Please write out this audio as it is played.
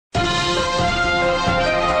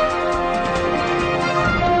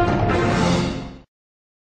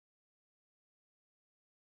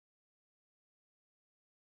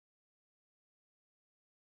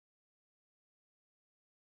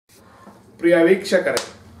ಪ್ರಿಯ ವೀಕ್ಷಕರೇ,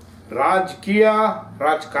 ರಾಜಕೀಯ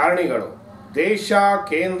ರಾಜಕಾರಣಿಗಳು ದೇಶ,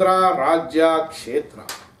 ಕೇಂದ್ರ, ರಾಜ್ಯ, ಕ್ಷೇತ್ರ,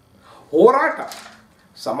 ಹೋರಾಟ,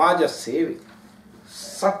 ಸಮಾಜ ಸೇವೆ,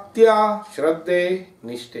 ಸತ್ಯ, ಶ್ರದ್ಧೆ,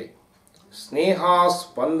 ನಿಷ್ಠೆ, ಸ್ನೇಹ,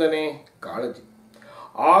 ಸ್ಪಂದನೆ, ಕಾಳಜಿ,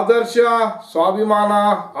 ಆದರ್ಶ, ಸ್ವಾಭಿಮಾನ,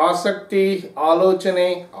 ಆಸಕ್ತಿ, ಆಲೋಚನೆ,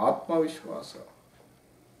 ಆತ್ಮವಿಶ್ವಾಸ,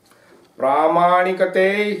 ಪ್ರಾಮಾಣಿಕತೆ,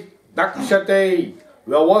 ದಕ್ಷತೆ,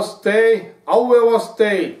 ವ್ಯವಸ್ಥೆ, ಅವ್ಯವಸ್ಥೆ,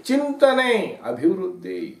 ಚಿಂತನೆ,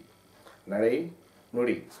 ಅಭಿವೃದ್ಧಿ, ನಡೆ,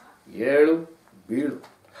 ನುಡಿ, ಏಳು ಬೀಳು,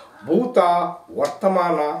 ಭೂತ,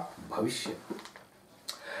 ವರ್ತಮಾನ, ಭವಿಷ್ಯ.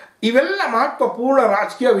 ಇವೆಲ್ಲ ಮಹತ್ವಪೂರ್ಣ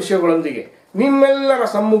ರಾಜಕೀಯ ವಿಷಯಗಳೊಂದಿಗೆ ನಿಮ್ಮೆಲ್ಲರ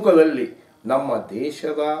ಸಮ್ಮುಖದಲ್ಲಿ ನಮ್ಮ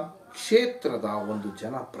ದೇಶದ, ಕ್ಷೇತ್ರದ ಒಂದು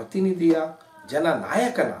ಜನಪ್ರತಿನಿಧಿಯ,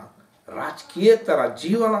 ಜನನಾಯಕನ ರಾಜಕೀಯೇತರ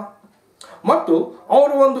ಜೀವನ ಮತ್ತು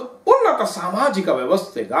ಅವರ ಒಂದು ಉನ್ನತ ಸಾಮಾಜಿಕ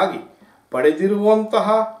ವ್ಯವಸ್ಥೆಗಾಗಿ ಪಡೆದಿರುವಂತಹ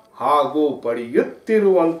ಹಾಗೂ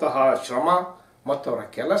ಪಡೆಯುತ್ತಿರುವಂತಹ ಶ್ರಮ ಮತ್ತು ಅವರ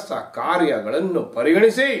ಕೆಲಸ ಕಾರ್ಯಗಳನ್ನು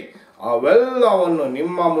ಪರಿಗಣಿಸಿ ಅವೆಲ್ಲವನ್ನು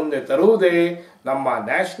ನಿಮ್ಮ ಮುಂದೆ ತರುವುದೇ ನಮ್ಮ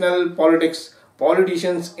ನ್ಯಾಷನಲ್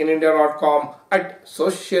politiciansinindia.com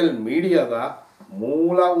ಸೋಷಿಯಲ್ ಮೀಡಿಯಾದ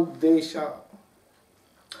ಮೂಲ ಉದ್ದೇಶ.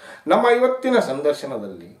 ನಮ್ಮ ಇವತ್ತಿನ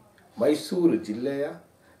ಸಂದರ್ಶನದಲ್ಲಿ ಮೈಸೂರು ಜಿಲ್ಲೆಯ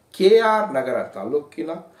KR ನಗರ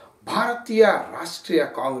ತಾಲೂಕಿನ ಭಾರತೀಯ ರಾಷ್ಟ್ರೀಯ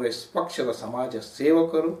ಕಾಂಗ್ರೆಸ್ ಪಕ್ಷದ ಸಮಾಜ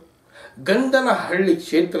ಸೇವಕರು, ಗಂಧನಹಳ್ಳಿ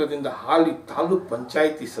ಕ್ಷೇತ್ರದಿಂದ ಹಾಲಿ ತಾಲೂಕ್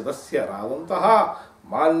ಪಂಚಾಯಿತಿ ಸದಸ್ಯರಾದಂತಹ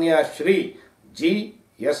ಮಾನ್ಯ ಶ್ರೀ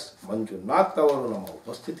G.S ಮಂಜುನಾಥ್ ಅವರು ನಮ್ಮ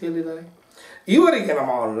ಉಪಸ್ಥಿತಿಯಲ್ಲಿದ್ದಾರೆ. ಇವರಿಗೆ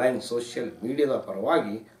ನಮ್ಮ ಆನ್ಲೈನ್ ಸೋಷಿಯಲ್ ಮೀಡಿಯಾದ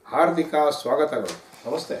ಪರವಾಗಿ ಹಾರ್ದಿಕ ಸ್ವಾಗತಗಳು.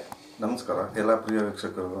 ನಮಸ್ತೆ. ನಮಸ್ಕಾರ. ಎಲ್ಲ ಪ್ರಿಯ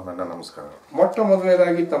ವೀಕ್ಷಕರು ನನ್ನ ನಮಸ್ಕಾರ. ಮೊಟ್ಟ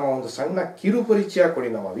ಮೊದಲನೇದಾಗಿ ತಮ್ಮ ಒಂದು ಸಣ್ಣ ಕಿರು ಪರಿಚಯ ಕೊಡಿ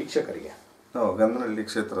ನಮ್ಮ ವೀಕ್ಷಕರಿಗೆ. ನಾವು ಗಂಧನಹಳ್ಳಿ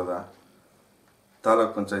ಕ್ಷೇತ್ರದ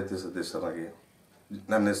ತಾಲೂಕ್ ಪಂಚಾಯಿತಿ ಸದಸ್ಯರಾಗಿ,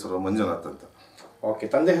 ನನ್ನ ಹೆಸರು ಮಂಜುನಾಥ್ ಅಂತ. ಓಕೆ.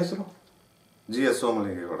 ತಂದೆ ಹೆಸರು? G.S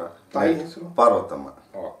ಸೋಮಲಿಂಗೇಗೌಡ. ತಾಯಿ ಹೆಸರು? ಪಾರ್ವತಮ್ಮ.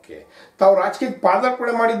 ಓಕೆ. ತಾವು ರಾಜಕೀಯಕ್ಕೆ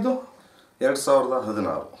ಪಾದಾರ್ಪಣೆ ಮಾಡಿದ್ದು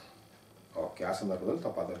 2016. ಓಕೆ. ಆ ಸಂದರ್ಭದಲ್ಲಿ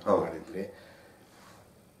ತಾವು ಪಾದಾರ್ಪಣೆ ಮಾಡಿದ್ರಿ.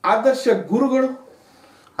 ಆದರ್ಶ ಗುರುಗಳು?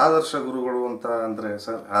 ಆದರ್ಶ ಗುರುಗಳು ಅಂತ ಅಂದರೆ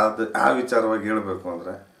ಸರ್, ಆ ವಿಚಾರವಾಗಿ ಹೇಳಬೇಕು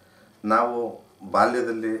ಅಂದರೆ, ನಾವು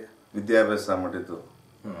ಬಾಲ್ಯದಲ್ಲಿ ವಿದ್ಯಾಭ್ಯಾಸ ಮಾಡಿದ್ದು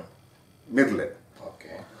ಮಿರ್ಲೆ.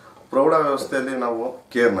 ಓಕೆ. ಪ್ರೌಢ ವ್ಯವಸ್ಥೆಯಲ್ಲಿ ನಾವು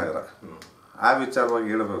KR ನಗರ. ಆ ವಿಚಾರವಾಗಿ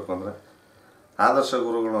ಹೇಳಬೇಕು ಅಂದರೆ, ಆದರ್ಶ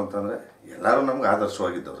ಗುರುಗಳು ಅಂತಂದರೆ ಎಲ್ಲರೂ ನಮ್ಗೆ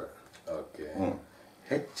ಆದರ್ಶವಾಗಿದ್ದವ್ರೆ. ಓಕೆ.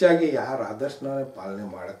 ಹೆಚ್ಚಾಗಿ ಯಾರ ಆದರ್ಶನ ಪಾಲನೆ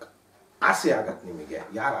ಮಾಡಕ್ಕೆ ಆಸೆ ಆಗತ್ತೆ ನಿಮಗೆ?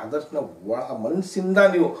 ಯಾರ ಆದರ್ಶನ ಮನಸ್ಸಿಂದ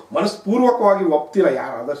ನೀವು ಮನಸ್ಪೂರ್ವಕವಾಗಿ ಒಪ್ತೀರ?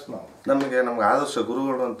 ಯಾರ ಆದರ್ಶನ? ನಮಗೆ ಆದರ್ಶ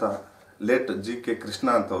ಗುರುಗಳು ಅಂತ ಲೇಟ್ G.K. ಕೃಷ್ಣ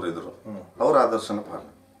ಅಂತವ್ರು ಇದ್ರು. ಅವ್ರ ಆದರ್ಶನ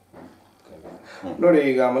ಪಾಲನೆ. ನೋಡಿ,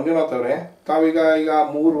 ಈಗ ಮಂಜುನಾಥ್ ಅವರೇ, ತಾವೀಗ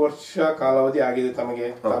 3 ವರ್ಷ ಕಾಲಾವಧಿ ಆಗಿದೆ ತಮಗೆ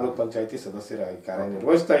ತಾಲೂಕ್ ಪಂಚಾಯತಿ ಸದಸ್ಯರಾಗಿ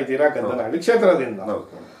ಕಾರ್ಯನಿರ್ವಹಿಸ್ತಾ ಇದ್ದೀರಾ ಗಂಧನಹಳ್ಳಿ ಕ್ಷೇತ್ರದಿಂದ.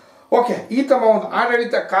 ಓಕೆ. ಈ ತಮ್ಮ ಒಂದು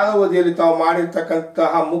ಆಡಳಿತ ಕಾಲಾವಧಿಯಲ್ಲಿ ತಾವು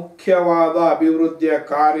ಮಾಡಿರ್ತಕ್ಕಂತಹ ಮುಖ್ಯವಾದ ಅಭಿವೃದ್ಧಿಯ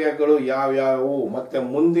ಕಾರ್ಯಗಳು ಯಾವ್ಯಾವು ಮತ್ತೆ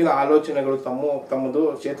ಮುಂದಿನ ಆಲೋಚನೆಗಳು ತಮ್ಮದು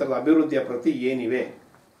ಕ್ಷೇತ್ರದ ಅಭಿವೃದ್ಧಿಯ ಪ್ರತಿ ಏನಿವೆ?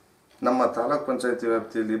 ನಮ್ಮ ತಾಲೂಕ್ ಪಂಚಾಯತಿ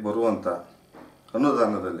ವ್ಯಾಪ್ತಿಯಲ್ಲಿ ಬರುವಂತ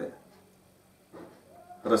ಅನುದಾನದಲ್ಲಿ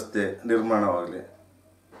ರಸ್ತೆ ನಿರ್ಮಾಣವಾಗಲಿ,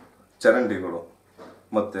 ಚರಂಡಿಗಳು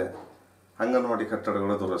ಮತ್ತು ಅಂಗನವಾಡಿ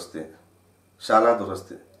ಕಟ್ಟಡಗಳ ದುರಸ್ತಿ, ಶಾಲಾ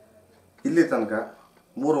ದುರಸ್ತಿ, ಇಲ್ಲಿ ತನಕ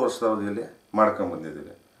 3 ವರ್ಷದ ಅವಧಿಯಲ್ಲಿ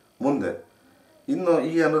ಮಾಡ್ಕೊಂಡ್ಬಂದಿದ್ದೀವಿ. ಮುಂದೆ ಇನ್ನು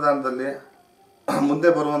ಈ ಅನುದಾನದಲ್ಲಿ, ಮುಂದೆ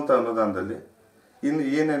ಬರುವಂಥ ಅನುದಾನದಲ್ಲಿ ಇನ್ನು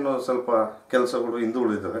ಏನೇನು ಸ್ವಲ್ಪ ಕೆಲಸಗಳು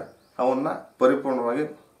ಹಿಂದುಳಿದಿವೆ ಅವನ್ನ ಪರಿಪೂರ್ಣವಾಗಿ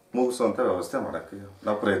ಮುಗಿಸುವಂಥ ವ್ಯವಸ್ಥೆ ಮಾಡೋಕ್ಕೆ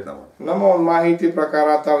ನಾವು ಪ್ರಯತ್ನ ಮಾಡ್ತೀವಿ. ನಮ್ಮ ಒಂದು ಮಾಹಿತಿ ಪ್ರಕಾರ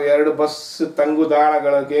ತಾವು 2 ಬಸ್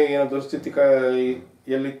ತಂಗುದಾಣಗಳಿಗೆ ಏನೋ ದುಸ್ಥಿತಿ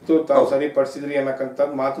ಎಲ್ಲಿತ್ತು ತಾವು ಸರಿಪಡಿಸಿದ್ರಿ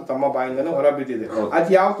ಅನ್ನಕ್ಕಂಥದ್ದು ಮಾತು ತಮ್ಮ ಬಾಯಿಂದನೇ ಹೊರಬಿದ್ದಿದೆ. ಅದು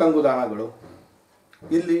ಯಾವ ತಂಗುದಾಣಗಳು?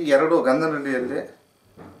 ಇಲ್ಲಿ 2 ಗಂಧನಹಳ್ಳಿಯಲ್ಲಿ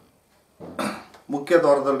ಮುಖ್ಯ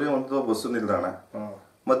ದ್ವಾರದಲ್ಲಿ ಒಂದು ಬಸ್ ನಿಲ್ದಾಣ,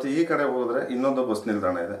 ಮತ್ತು ಈ ಕಡೆ ಹೋದ್ರೆ ಇನ್ನೊಂದು ಬಸ್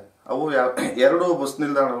ನಿಲ್ದಾಣ ಇದೆ. ಅವು 2 ಬಸ್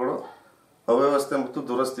ನಿಲ್ದಾಣಗಳು ಅವ್ಯವಸ್ಥೆ ಮತ್ತು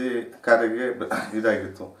ದುರಸ್ತಿ ಕಾರ್ಯಕ್ಕೆ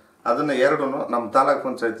ಇದಾಗಿತ್ತು. ಅದನ್ನ 2 ನಮ್ಮ ತಾಲೂಕ್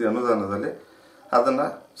ಪಂಚಾಯತಿ ಅನುದಾನದಲ್ಲಿ ಅದನ್ನ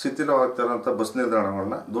ಶಿಥಿಲವಾಗ್ತಿರೋಂಥ ಬಸ್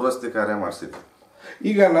ನಿಲ್ದಾಣಗಳನ್ನ ದುರಸ್ತಿ ಕಾರ್ಯ ಮಾಡಿಸಿದ್ವಿ.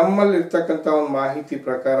 ಈಗ ನಮ್ಮಲ್ಲಿ ಇರ್ತಕ್ಕಂಥ ಒಂದು ಮಾಹಿತಿ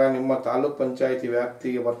ಪ್ರಕಾರ ನಿಮ್ಮ ತಾಲೂಕ್ ಪಂಚಾಯತಿ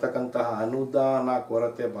ವ್ಯಾಪ್ತಿಗೆ ಬರ್ತಕ್ಕಂತಹ ಅನುದಾನ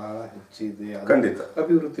ಕೊರತೆ ಬಹಳ ಹೆಚ್ಚಿದೆ. ಖಂಡಿತ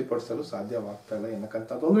ಅಭಿವೃದ್ಧಿ ಪಡಿಸಲು ಸಾಧ್ಯವಾಗ್ತಾ ಇಲ್ಲ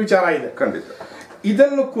ಎನ್ನಕ್ಕಂಥದ್ದು ಒಂದು ವಿಚಾರ ಇದೆ. ಖಂಡಿತ.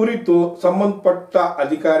 ಇದನ್ನು ಕುರಿತು ಸಂಬಂಧಪಟ್ಟ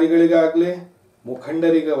ಅಧಿಕಾರಿಗಳಿಗಾಗ್ಲಿ,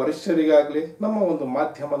 ಮುಖಂಡರಿಗೆ, ವರಿಷ್ಠರಿಗಾಗ್ಲಿ ನಮ್ಮ ಒಂದು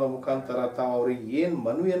ಮಾಧ್ಯಮದ ಮುಖಾಂತರ ತಾವು ಅವ್ರಿಗೆ ಏನ್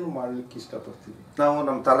ಮನವಿಯನ್ನು ಮಾಡ್ಲಿಕ್ಕೆ ಇಷ್ಟಪಡ್ತೀವಿ? ನಾವು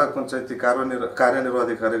ನಮ್ಮ ತಾಲೂಕ್ ಪಂಚಾಯತಿ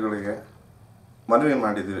ಕಾರ್ಯನಿರ್ವಹಣಾಧಿಕಾರಿಗಳಿಗೆ ಮನವಿ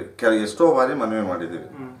ಮಾಡಿದ್ದೀವಿ. ಎಷ್ಟೋ ಬಾರಿ ಮನವಿ ಮಾಡಿದ್ದೀವಿ.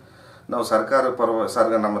 ನಾವು ಸರ್ಕಾರ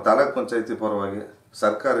ಪರವಾಗಿ, ನಮ್ಮ ತಾಲೂಕ್ ಪಂಚಾಯತಿ ಪರವಾಗಿ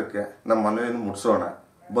ಸರ್ಕಾರಕ್ಕೆ ನಮ್ಮ ಮನವಿಯನ್ನು ಮುಟ್ಸೋಣ.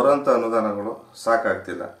 ಬರೋಂಥ ಅನುದಾನಗಳು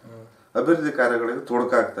ಸಾಕಾಗ್ತಿಲ್ಲ, ಅಭಿವೃದ್ಧಿ ಕಾರ್ಯಗಳಿಗೆ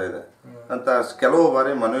ತೊಡಕಾಗ್ತಾ ಇದೆ ಅಂತ ಕೆಲವು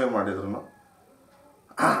ಬಾರಿ ಮನವಿ ಮಾಡಿದ್ರು.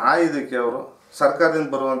 ಇದಕ್ಕೆ ಅವರು ಸರ್ಕಾರದಿಂದ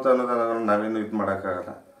ಬರುವಂಥ ಅನುದಾನಗಳನ್ನು ನಾವೇನು ಇದು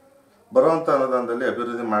ಮಾಡೋಕ್ಕಾಗಲ್ಲ, ಬರುವಂಥ ಅನುದಾನದಲ್ಲಿ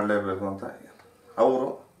ಅಭಿವೃದ್ಧಿ ಮಾಡಲೇಬೇಕು ಅಂತ ಅವರು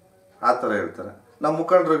ಆ ಥರ ಹೇಳ್ತಾರೆ. ನಮ್ಮ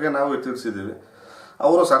ಮುಖಂಡರಿಗೆ ನಾವು ತಿಳಿಸಿದ್ದೀವಿ.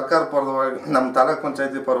 ಅವರು ಸರ್ಕಾರ ಪರವಾಗಿ, ನಮ್ಮ ತಾಲೂಕ್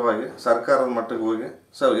ಪಂಚಾಯತಿ ಪರವಾಗಿ ಸರ್ಕಾರದ ಮಟ್ಟಿಗೆ ಹೋಗಿ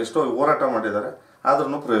ಎಷ್ಟೋ ಹೋರಾಟ ಮಾಡಿದ್ದಾರೆ,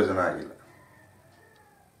 ಆದ್ರೂ ಪ್ರಯೋಜನ ಆಗಿಲ್ಲ.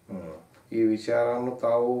 ಈ ವಿಚಾರವನ್ನು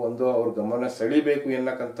ತಾವು ಒಂದು ಅವ್ರ ಗಮನ ಸೆಳಿಬೇಕು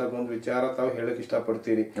ಎನ್ನಕ್ಕಂಥದ್ದು ಒಂದು ವಿಚಾರ ತಾವು ಹೇಳಕ್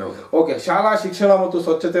ಇಷ್ಟಪಡ್ತೀರಿ. ಓಕೆ, ಶಾಲಾ ಶಿಕ್ಷಣ ಮತ್ತು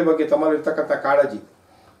ಸ್ವಚ್ಛತೆ ಬಗ್ಗೆ ತಮ್ಮಲ್ಲಿರ್ತಕ್ಕಂಥ ಕಾಳಜಿ.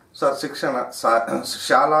 ಸರ್, ಶಿಕ್ಷಣ,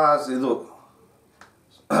 ಶಾಲಾ ಇದು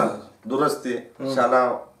ದುರಸ್ತಿ, ಶಾಲಾ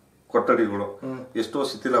ಕೊಠಡಿಗಳು ಎಷ್ಟೋ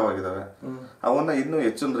ಶಿಥಿಲವಾಗಿದ್ದಾವೆ. ಅವನ್ನ ಇನ್ನೂ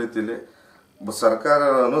ಹೆಚ್ಚಿನ ರೀತಿಯಲ್ಲಿ ಸರ್ಕಾರ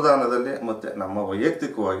ಅನುದಾನದಲ್ಲಿ ಮತ್ತೆ ನಮ್ಮ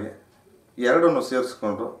ವೈಯಕ್ತಿಕವಾಗಿ ಎರಡನ್ನು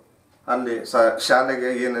ಸೇರಿಸ್ಕೊಂಡು ಅಲ್ಲಿ ಶಾಲೆಗೆ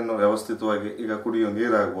ಏನೇನು ವ್ಯವಸ್ಥಿತವಾಗಿ, ಈಗ ಕುಡಿಯೋ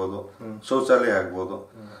ನೀರಾಗ್ಬೋದು, ಶೌಚಾಲಯ ಆಗ್ಬೋದು,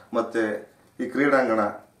 ಮತ್ತೆ ಈ ಕ್ರೀಡಾಂಗಣ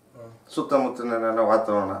ಸುತ್ತಮುತ್ತಲಿನ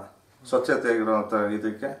ವಾತಾವರಣ ಸ್ವಚ್ಛತೆಯಾಗಿರುವಂತ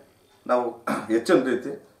ಇದಕ್ಕೆ ನಾವು ಹೆಚ್ಚಿನ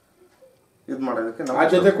ರೀತಿ ಇದು ಮಾಡೋದಕ್ಕೆ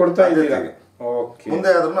ಆದ್ಯತೆ ಕೊಡ್ತಾ ಇದ್ದೀವಿ. ಮುಂದೆ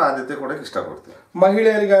ಆದ್ರೂ ಆದ್ಯತೆ ಕೊಡಕ್ಕೆ ಇಷ್ಟಪಡ್ತೀವಿ.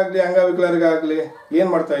 ಮಹಿಳೆಯರಿಗಾಗ್ಲಿ ಅಂಗವಿಕಲರಿಗಾಗ್ಲಿ ಏನ್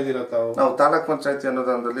ಮಾಡ್ತಾ ಇದ್ದೀರಾ ತಾವು? ನಾವು ತಾಲೂಕ್ ಪಂಚಾಯತಿ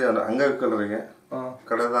ಅನುದಾನದಲ್ಲಿ ಅಂಗವಿಕಲರಿಗೆ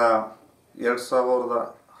ಕಳೆದ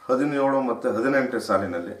 2017 ಮತ್ತೆ 18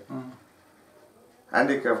 ಸಾಲಿನಲ್ಲಿ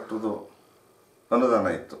ಹ್ಯಾಂಡಿಕ್ಯಾಪ್ಟ್ದು ಅನುದಾನ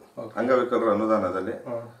ಇತ್ತು. ಅಂಗವಿಕಲರ ಅನುದಾನದಲ್ಲಿ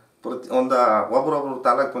ಒಬ್ಬರೊಬ್ರು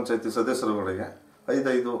ತಾಲೂಕ್ ಪಂಚಾಯತಿ ಸದಸ್ಯರುಗಳಿಗೆ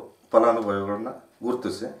 5 ಫಲಾನುಭವಿಗಳನ್ನ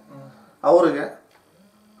ಗುರುತಿಸಿ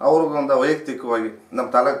ಅವ್ರಿಗೊಂದು ವೈಯಕ್ತಿಕವಾಗಿ ನಮ್ಮ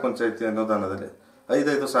ತಾಲೂಕ್ ಪಂಚಾಯತಿ ಅನುದಾನದಲ್ಲಿ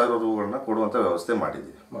 5,000 ರೂಗಳನ್ನ ಕೊಡುವಂತ ವ್ಯವಸ್ಥೆ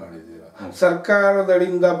ಮಾಡಿದ್ದೀವಿ.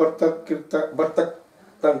 ಸರ್ಕಾರದಿಂದ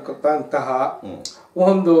ಬರ್ತಕ್ಕಂತಹ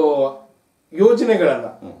ಒಂದು ಯೋಜನೆಗಳನ್ನ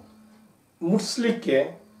ಮುಟ್ಸ್ಲಿಕ್ಕೆ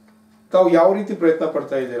ತಾವು ಯಾವ ರೀತಿ ಪ್ರಯತ್ನ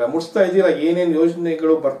ಪಡ್ತಾ ಇದ್ದೀರಾ? ಮುಟ್ಸ್ತಾ ಇದ್ದೀರಾ? ಏನೇನು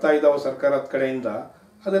ಯೋಜನೆಗಳು ಬರ್ತಾ ಇದಾವ ಸರ್ಕಾರದ ಕಡೆಯಿಂದ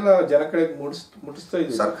ಅದೆಲ್ಲ ಜನ ಕಡೆಗೆ ಮುಟ್ಟಿಸ್ತಾ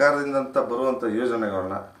ಇದ್ದೀವಿ. ಸರ್ಕಾರದಿಂದ ಬರುವಂತ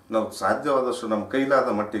ಯೋಜನೆಗಳನ್ನ ನಾವು ಸಾಧ್ಯವಾದಷ್ಟು ನಮ್ಮ ಕೈಲಾದ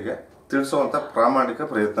ಮಟ್ಟಿಗೆ ತಿಳಿಸುವಂತ ಪ್ರಾಮಾಣಿಕ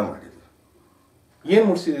ಪ್ರಯತ್ನ ಮಾಡಿದ್ವಿ. ಏನ್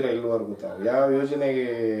ಮುಟ್ಸಿದೀರಾ ಇಲ್ಲಿವರೆಗೂ ತಾವು? ಯಾವ ಯೋಜನೆಗೆ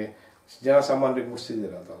ಜನಸಾಮಾನ್ಯರಿಗೆ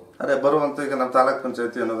ಮುಟ್ಸಿದೀರಾ ತಾವು? ಅದೇ ಬರುವಂತ ಈಗ ನಮ್ಮ ತಾಲೂಕ್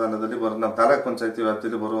ಪಂಚಾಯತಿ ಅನುದಾನದಲ್ಲಿ ನಮ್ಮ ತಾಲೂಕ್ ಪಂಚಾಯತಿ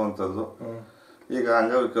ವ್ಯಾಪ್ತಿಯಲ್ಲಿ ಬರುವಂತದ್ದು ಈಗ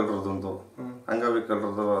ಅಂಗವಿಕಲರದೊಂದು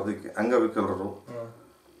ಅದಕ್ಕೆ ಅಂಗವಿಕಲರು,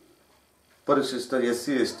 ಪರಿಶಿಷ್ಟ SC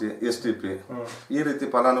ST STP ಈ ರೀತಿ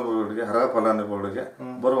ಫಲಾನುಭವಿಗಳಿಗೆ, ಅರ್ಹ ಫಲಾನುಭವಿಗಳಿಗೆ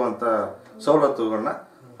ಬರುವಂತ ಸವಲತ್ತುಗಳನ್ನ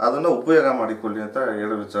ಅದನ್ನ ಉಪಯೋಗ ಮಾಡಿಕೊಳ್ಳಿ ಅಂತ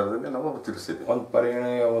ಹೇಳೋ ವಿಚಾರದಲ್ಲಿ ನಾವು ತಿಳಿಸಿದ್ವಿ.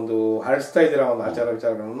 ಒಂದು ಹರಡಿಸ್ತಾ ಇದ್ದೀರಾ, ಒಂದು ಆಚಾರ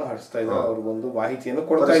ವಿಚಾರಗಳನ್ನು ಹರಡಿಸ್ತಾ ಇದ್ದೀರಾ, ಅವ್ರಿಗೊಂದು ಮಾಹಿತಿಯನ್ನು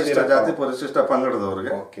ಕೊಡ್ತಾ ಇದ್ದೀರಾ ಜಾತಿ ಪರಿಶಿಷ್ಟ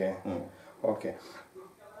ಪಂಗಡದವರಿಗೆ. ಓಕೆ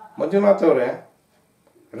ಮಂಜುನಾಥ್ ಅವರೇ,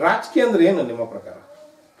 ರಾಜಕೀಯ ಅಂದ್ರೆ ಏನು ನಿಮ್ಮ ಪ್ರಕಾರ?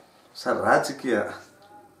 ಸರ್, ರಾಜಕೀಯ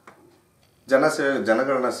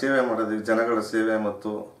ಜನಗಳನ್ನ ಸೇವೆ ಮಾಡೋದಕ್ಕೆ, ಜನಗಳ ಸೇವೆ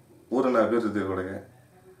ಮತ್ತು ಊರಿನ ಅಭಿವೃದ್ಧಿಗಳಿಗೆ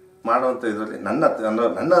ಮಾಡುವಂತ ಇದರಲ್ಲಿ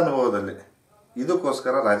ನನ್ನ ಅನುಭವದಲ್ಲಿ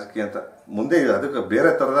ಇದಕ್ಕೋಸ್ಕರ ರಾಜಕೀಯ ಅಂತ ಮುಂದೆ ಅದಕ್ಕೆ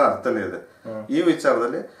ಬೇರೆ ತರದ ಅರ್ಥನೇ ಇದೆ. ಈ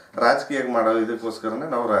ವಿಚಾರದಲ್ಲಿ ರಾಜಕೀಯ ಮಾಡೋ ಇದಕ್ಕೋಸ್ಕರನೇ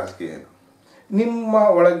ನಾವು ರಾಜಕೀಯ. ನಿಮ್ಮ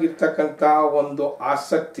ಒಳಗಿರ್ತಕ್ಕಂತ ಒಂದು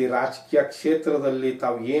ಆಸಕ್ತಿ, ರಾಜಕೀಯ ಕ್ಷೇತ್ರದಲ್ಲಿ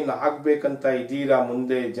ತಾವು ಏನ್ ಆಗ್ಬೇಕಂತ ಇದ್ದೀರಾ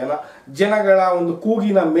ಮುಂದೆ, ಜನಗಳ ಒಂದು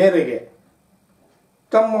ಕೂಗಿನ ಮೇರೆಗೆ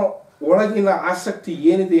ತಮ್ಮ ಒಳಗಿನ ಆಸಕ್ತಿ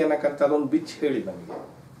ಏನಿದೆ ಅನ್ನಕ್ಕಂತ ಅದೊಂದು ಬಿಚ್ಚಿ ಹೇಳಿ ನಮಗೆ.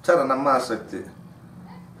 ಸರ್, ನಮ್ಮ ಆಸಕ್ತಿ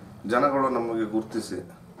ಜನಗಳು ನಮಗೆ ಗುರುತಿಸಿ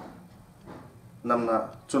ನಮ್ಮ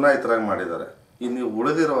ಚುನಾಯಿತರಾಗಿ ಮಾಡಿದ್ದಾರೆ. ಇನ್ನು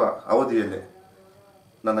ಉಳಿದಿರುವ ಅವಧಿಯಲ್ಲಿ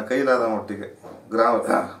ನನ್ನ ಕೈಲಾದ ಮಟ್ಟಿಗೆ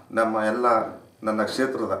ನನ್ನ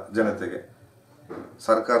ಕ್ಷೇತ್ರದ ಜನತೆಗೆ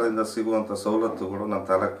ಸರ್ಕಾರದಿಂದ ಸಿಗುವಂಥ ಸವಲತ್ತುಗಳು, ನಮ್ಮ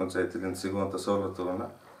ತಾಲೂಕ್ ಪಂಚಾಯತಿಯಿಂದ ಸಿಗುವಂಥ ಸವಲತ್ತುಗಳನ್ನ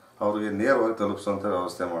ಅವರಿಗೆ ನೇರವಾಗಿ ತಲುಪಿಸುವಂಥ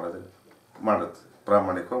ವ್ಯವಸ್ಥೆ ಮಾಡುತ್ತೆ,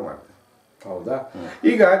 ಪ್ರಾಮಾಣಿಕವಾಗಿ ಮಾಡ್ತೀವಿ. ಹೌದಾ?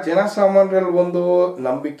 ಈಗ ಜನಸಾಮಾನ್ಯರಲ್ಲಿ ಒಂದು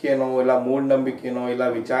ನಂಬಿಕೆನೋ ಇಲ್ಲ ಮೂಢನಂಬಿಕೆನೋ ಇಲ್ಲ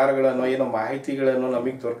ವಿಚಾರಗಳನ್ನೋ ಏನೋ ಮಾಹಿತಿಗಳನ್ನು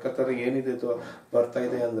ನಮಗೆ ದೊರಕತ್ತರ ಏನಿದೆ ಬರ್ತಾ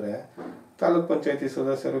ಇದೆ ಅಂದ್ರೆ ತಾಲೂಕ್ ಪಂಚಾಯತಿ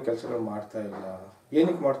ಸದಸ್ಯರು ಕೆಲಸಗಳು ಮಾಡ್ತಾ ಇಲ್ಲ.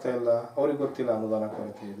 ಏನಕ್ಕೆ ಮಾಡ್ತಾ ಇಲ್ಲ? ಅವ್ರಿಗೆ ಗೊತ್ತಿಲ್ಲ ಅನುದಾನ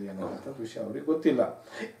ಕೊರತೆ ಇದೆ ಅನ್ನೋಂಥ ವಿಷಯ ಅವ್ರಿಗೆ ಗೊತ್ತಿಲ್ಲ.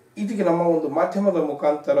 ಇದಕ್ಕೆ ನಮ್ಮ ಒಂದು ಮಾಧ್ಯಮದ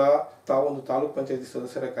ಮುಖಾಂತರ ತಾವೊಂದು ತಾಲೂಕ್ ಪಂಚಾಯತಿ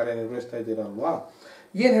ಸದಸ್ಯರ ಕಾರ್ಯನಿರ್ವಹಿಸ್ತಾ ಇದ್ದೀರಲ್ವಾ,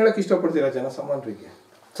 ಏನ್ ಹೇಳಕ್ ಇಷ್ಟಪಡ್ತೀರಾ ಜನಸಾಮಾನ್ಯರಿಗೆ?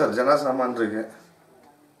 ಸರ್,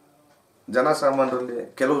 ಜನಸಾಮಾನ್ಯರಲ್ಲಿ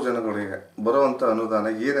ಕೆಲವು ಜನಗಳಿಗೆ ಬರುವಂತ ಅನುದಾನ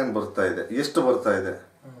ಏನೇನು ಬರ್ತಾ ಇದೆ, ಎಷ್ಟು ಬರ್ತಾ ಇದೆ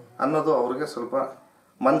ಅನ್ನೋದು ಅವ್ರಿಗೆ ಸ್ವಲ್ಪ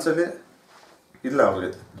ಮನಸ್ಸಲ್ಲಿ ಇಲ್ಲ, ಅವ್ರಿಗೆ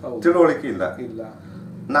ತಿಳುವಳಿಕೆ ಇಲ್ಲ.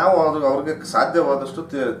 ನಾವು ಅವ್ರಿಗೆ ಸಾಧ್ಯವಾದಷ್ಟು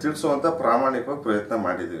ತಿಳಿಸುವಂತ ಪ್ರಾಮಾಣಿಕವಾಗಿ ಪ್ರಯತ್ನ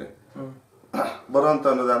ಮಾಡಿದೀವಿ. ಬರುವಂತ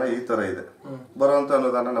ಅನುದಾನ ಈ ತರ ಇದೆ, ಬರುವಂತ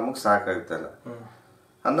ಅನುದಾನ ನಮಗ್ ಸಾಕಾಗ್ತಾ ಇಲ್ಲ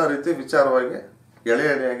ಅನ್ನೋ ರೀತಿ ವಿಚಾರವಾಗಿ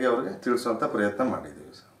ಎಳೆಯಾಗಿ ಅವ್ರಿಗೆ ತಿಳಿಸುವಂತ ಪ್ರಯತ್ನ ಮಾಡಿದೀವಿ.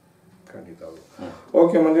 ಖಂಡಿತ.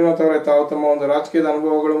 ಓಕೆ ಮಂಜುನಾಥ್ ಅವರೇ, ತಾವು ತಮ್ಮ ಒಂದು ರಾಜಕೀಯದ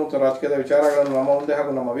ಅನುಭವಗಳು ಮತ್ತು ರಾಜಕೀಯದ ವಿಚಾರಗಳನ್ನು ನಮ್ಮ ಮುಂದೆ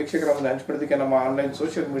ಹಾಗೂ ನಮ್ಮ ವೀಕ್ಷಕರ ಮುಂದೆ ಹಂಚಿಕೊಳ್ಳೋದಕ್ಕೆ ನಮ್ಮ ಆನ್ಲೈನ್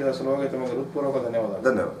ಸೋಷಿಯಲ್ ಮೀಡಿಯಾ ಸಲುವಾಗಿ ತಮಗೆ ಹೃತ್ಪೂರ್ವಕ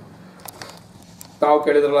ಧನ್ಯವಾದ. ತಾವು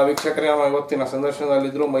ಕೇಳಿದ್ರಲ್ಲ ವೀಕ್ಷಕರೇ, ನಮ್ಮ ಇವತ್ತಿನ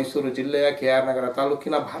ಸಂದರ್ಶನದಲ್ಲಿದ್ದರು ಮೈಸೂರು ಜಿಲ್ಲೆಯ KR ನಗರ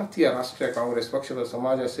ತಾಲೂಕಿನ ಭಾರತೀಯ ರಾಷ್ಟ್ರೀಯ ಕಾಂಗ್ರೆಸ್ ಪಕ್ಷದ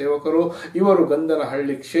ಸಮಾಜ ಸೇವಕರು, ಇವರು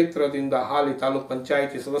ಗಂಧನಹಳ್ಳಿ ಕ್ಷೇತ್ರದಿಂದ ಹಾಲಿ ತಾಲೂಕ್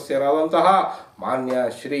ಪಂಚಾಯಿತಿ ಸದಸ್ಯರಾದಂತಹ ಮಾನ್ಯ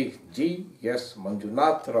ಶ್ರೀ G.S.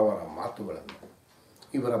 ಮಂಜುನಾಥ್ ರವರ ಮಾತುಗಳನ್ನು.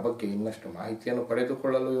 ಇವರ ಬಗ್ಗೆ ಇನ್ನಷ್ಟು ಮಾಹಿತಿಯನ್ನು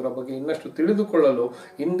ಪಡೆದುಕೊಳ್ಳಲು, ಇವರ ಬಗ್ಗೆ ಇನ್ನಷ್ಟು ತಿಳಿದುಕೊಳ್ಳಲು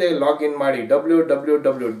ಹಿಂದೆ ಲಾಗಿನ್ ಮಾಡಿ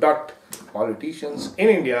www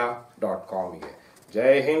politiciansinindia.com ಗೆ.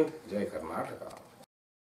 ಜೈ ಹಿಂದ್, ಜೈ ಕರ್ನಾಟಕ.